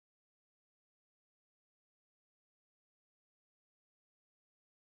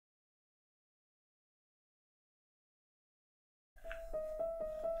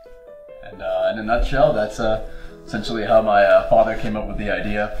in a nutshell, that's essentially how my father came up with the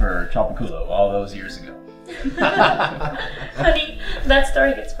idea for Tropiculo all those years ago. Honey, that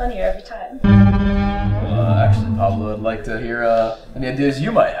story gets funnier every time. Well, actually, Pablo, I'd like to hear any ideas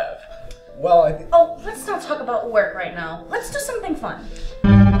you might have. Well, I think Oh, let's not talk about work right now. Let's do something fun.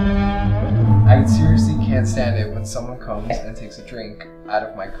 I seriously can't stand it when someone comes and takes a drink out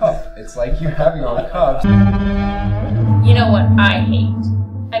of my cup. It's like you have your own cup. You know what I hate?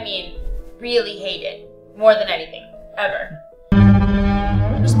 I mean, really hate it. More than anything. Ever.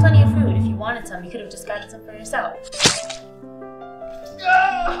 There's plenty of food. If you wanted some, you could have just gotten some for yourself.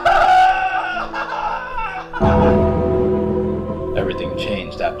 Everything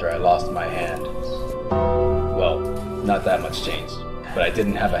changed after I lost my hand. Well, not that much changed, but I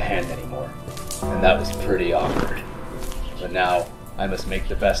didn't have a hand anymore, and that was pretty awkward. But now, I must make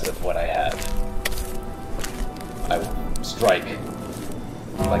the best of what I have. I will strike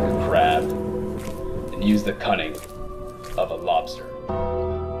like a crab and use the cunning of a lobster.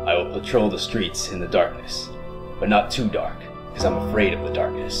 I will patrol the streets in the darkness, but not too dark, because I'm afraid of the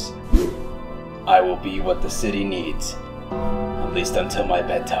darkness. I will be what the city needs, at least until my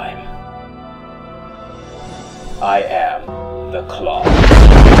bedtime. I am the Claw.